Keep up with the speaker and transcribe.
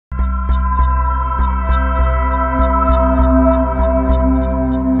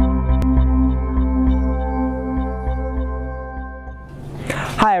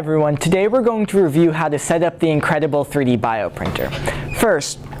everyone, today we're going to review how to set up the Inkredible 3D bioprinter.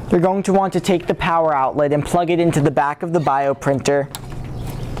 First, you're going to want to take the power outlet and plug it into the back of the bioprinter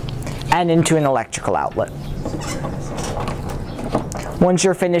and into an electrical outlet. Once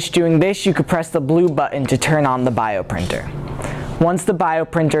you're finished doing this, you could press the blue button to turn on the bioprinter. Once the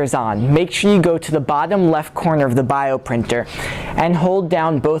bioprinter is on, make sure you go to the bottom left corner of the bioprinter and hold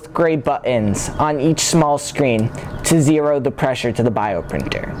down both gray buttons on each small screen to zero the pressure to the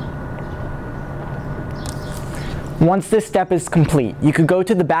bioprinter. Once this step is complete, you could go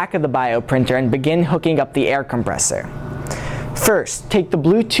to the back of the bioprinter and begin hooking up the air compressor. First, take the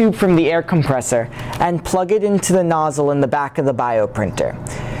blue tube from the air compressor and plug it into the nozzle in the back of the bioprinter.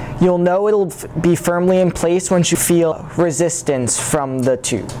 You'll know it'll be firmly in place once you feel resistance from the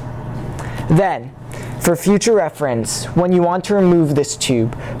tube. Then, for future reference, when you want to remove this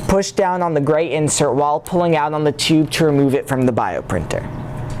tube, push down on the gray insert while pulling out on the tube to remove it from the bioprinter.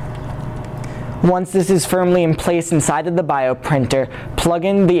 Once this is firmly in place inside of the bioprinter, plug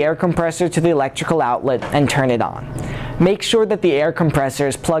in the air compressor to the electrical outlet and turn it on. Make sure that the air compressor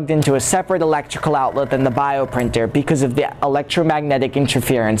is plugged into a separate electrical outlet than the bioprinter because of the electromagnetic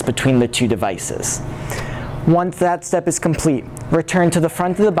interference between the two devices. Once that step is complete, return to the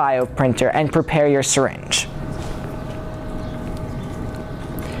front of the bioprinter and prepare your syringe.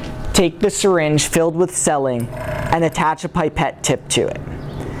 Take the syringe filled with Cellink and attach a pipette tip to it.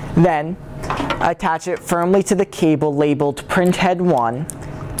 Then, attach it firmly to the cable labeled Print Head 1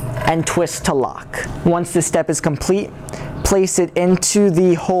 and twist to lock. Once this step is complete, place it into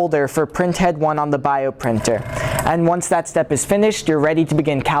the holder for Print Head 1 on the bioprinter. And once that step is finished, you're ready to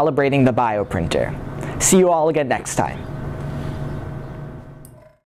begin calibrating the bioprinter. See you all again next time.